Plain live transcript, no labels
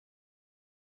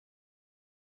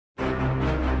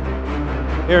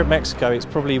Here at Mexico, it's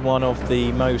probably one of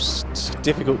the most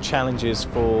difficult challenges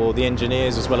for the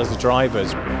engineers as well as the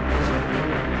drivers.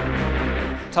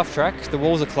 Tough track, the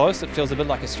walls are close, it feels a bit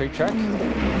like a street track.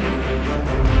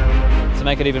 To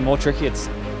make it even more tricky, it's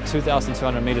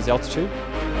 2,200 meters altitude.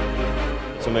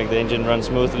 To make the engine run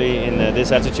smoothly in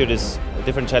this altitude is a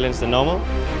different challenge than normal.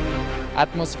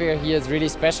 Atmosphere here is really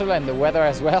special, and the weather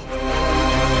as well.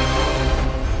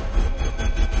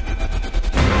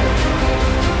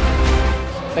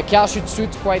 The car should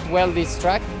suit quite well this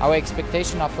track. Our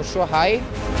expectations are for sure high.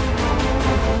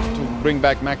 To bring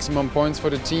back maximum points for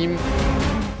the team.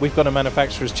 We've got a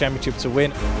manufacturer's championship to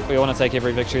win. We want to take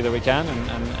every victory that we can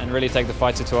and really take the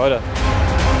fight to Toyota.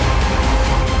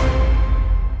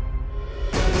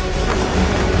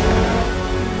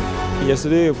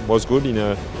 Yesterday was good in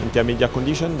intermediate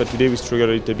condition, but today we struggled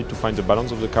a little bit to find the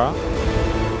balance of the car.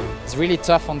 It's really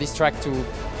tough on this track to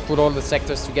put all the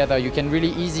sectors together. You can really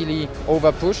easily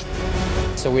over push.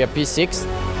 So we are P6.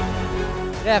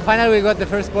 Yeah, finally we got the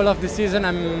first pole of the season.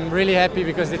 I'm really happy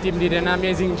because the team did an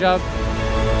amazing job.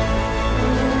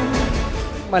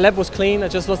 My lap was clean, I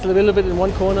just lost a little bit in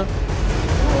one corner.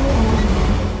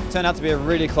 It turned out to be a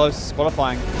really close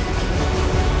qualifying.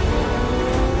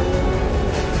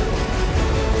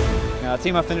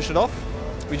 Team I finished it off.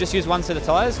 We just used one set of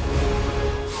tyres.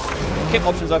 Kept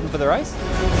options open for the race.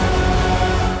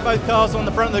 Both cars on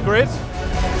the front of the grid.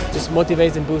 Just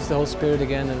motivates and boosts the whole spirit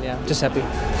again, and yeah, just happy.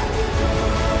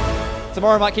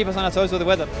 Tomorrow might keep us on our toes with the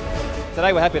weather.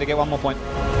 Today we're happy to get one more point.